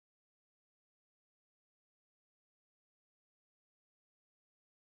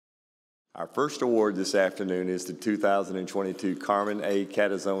Our first award this afternoon is the 2022 Carmen A.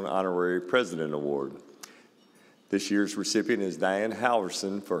 Catizone Honorary President Award. This year's recipient is Diane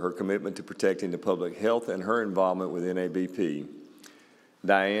Halvorson for her commitment to protecting the public health and her involvement with NABP.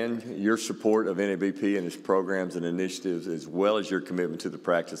 Diane, your support of NABP and its programs and initiatives, as well as your commitment to the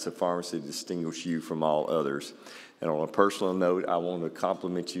practice of pharmacy, distinguish you from all others. And on a personal note, I want to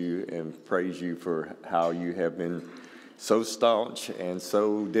compliment you and praise you for how you have been so staunch and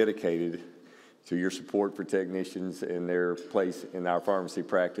so dedicated to your support for technicians and their place in our pharmacy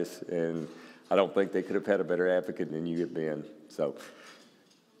practice. And I don't think they could have had a better advocate than you have been. So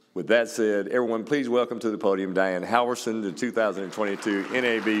with that said, everyone, please welcome to the podium Diane Halvorson, the 2022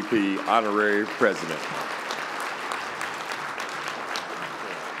 NABP Honorary President.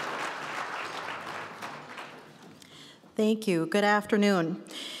 Thank you. Good afternoon.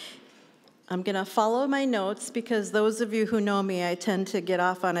 I'm going to follow my notes because those of you who know me, I tend to get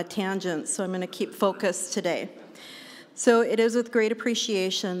off on a tangent, so I'm going to keep focused today. So it is with great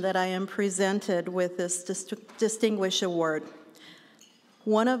appreciation that I am presented with this distinguished award.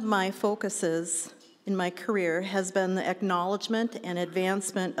 One of my focuses in my career has been the acknowledgement and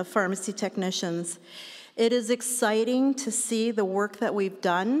advancement of pharmacy technicians. It is exciting to see the work that we've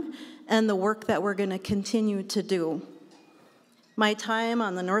done and the work that we're going to continue to do. My time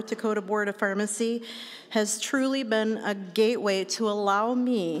on the North Dakota Board of Pharmacy has truly been a gateway to allow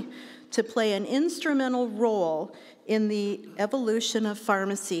me to play an instrumental role in the evolution of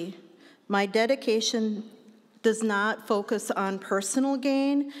pharmacy. My dedication does not focus on personal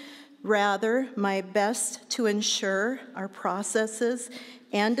gain, rather my best to ensure our processes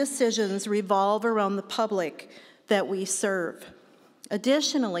and decisions revolve around the public that we serve.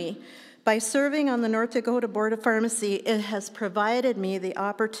 Additionally, by serving on the North Dakota Board of Pharmacy, it has provided me the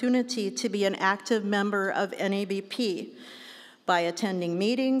opportunity to be an active member of NABP by attending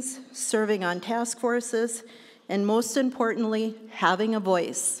meetings, serving on task forces, and most importantly, having a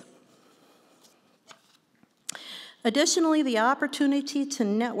voice. Additionally, the opportunity to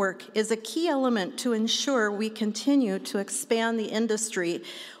network is a key element to ensure we continue to expand the industry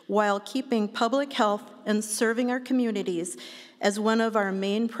while keeping public health and serving our communities as one of our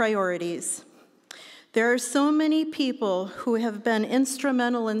main priorities. There are so many people who have been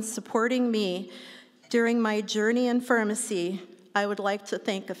instrumental in supporting me during my journey in pharmacy. I would like to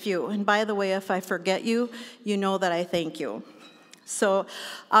thank a few. And by the way, if I forget you, you know that I thank you. So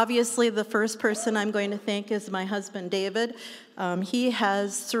obviously the first person I'm going to thank is my husband, David. He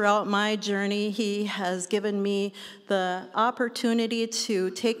has, throughout my journey, he has given me the opportunity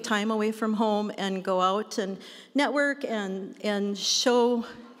to take time away from home and go out and network and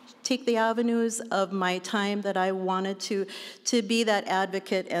take the avenues of my time that I wanted to be that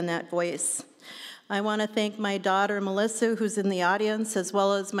advocate and that voice. I want to thank my daughter, Melissa, who's in the audience, as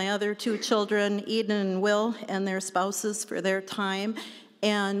well as my other two children, Eden and Will, and their spouses for their time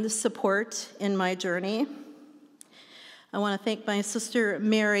and support in my journey. I want to thank my sister,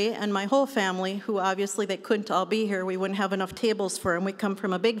 Mary, and my whole family, who obviously they couldn't all be here. We wouldn't have enough tables for them. We come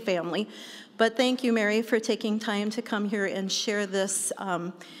from a big family. But thank you, Mary, for taking time to come here and share this,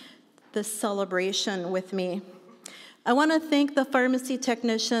 this celebration with me. I want to thank the pharmacy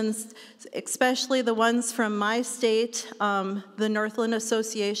technicians, especially the ones from my state, the Northland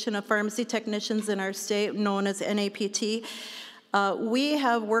Association of Pharmacy Technicians in our state, known as NAPT. We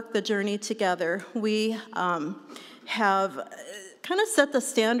have worked the journey together. We have kind of set the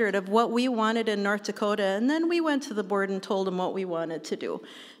standard of what we wanted in North Dakota, and then we went to the board and told them what we wanted to do.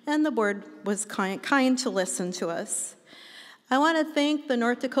 And the board was kind to listen to us. I want to thank the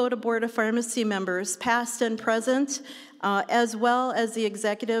North Dakota Board of Pharmacy members, past and present, as well as the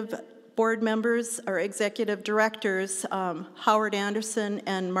executive board members or executive directors, Howard Anderson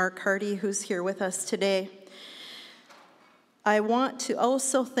and Mark Hardy, who's here with us today. I want to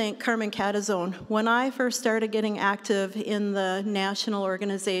also thank Carmen Catizone. When I first started getting active in the national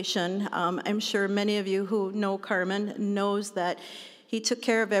organization, I'm sure many of you who know Carmen knows that he took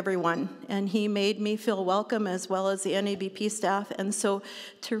care of everyone, and he made me feel welcome as well as the NABP staff. And so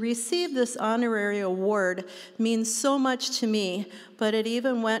to receive this honorary award means so much to me, but it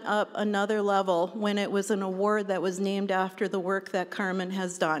even went up another level when it was an award that was named after the work that Carmen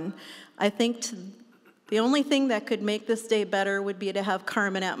has done. I think the only thing that could make this day better would be to have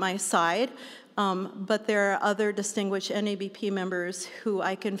Carmen at my side, but there are other distinguished NABP members who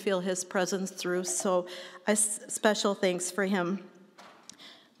I can feel his presence through, so special thanks for him.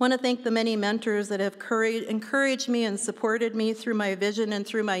 I want to thank the many mentors that have encouraged me and supported me through my vision and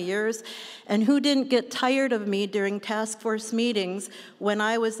through my years, and who didn't get tired of me during task force meetings when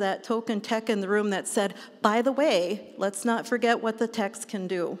I was that token tech in the room that said, by the way, let's not forget what the techs can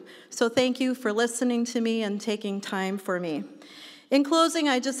do. So thank you for listening to me and taking time for me. In closing,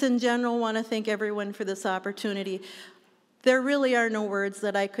 I just in general want to thank everyone for this opportunity. There really are no words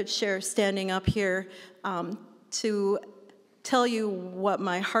that I could share standing up here to tell you what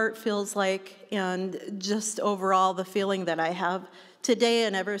my heart feels like and just overall the feeling that I have today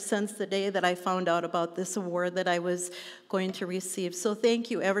and ever since the day that I found out about this award that I was going to receive. So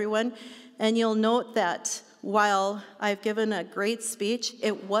thank you, everyone. And you'll note that while I've given a great speech,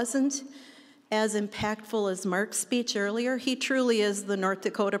 it wasn't as impactful as Mark's speech earlier. He truly is the North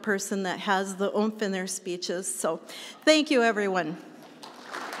Dakota person that has the oomph in their speeches. So thank you, everyone.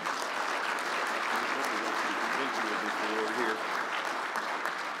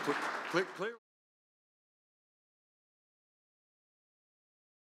 Clear.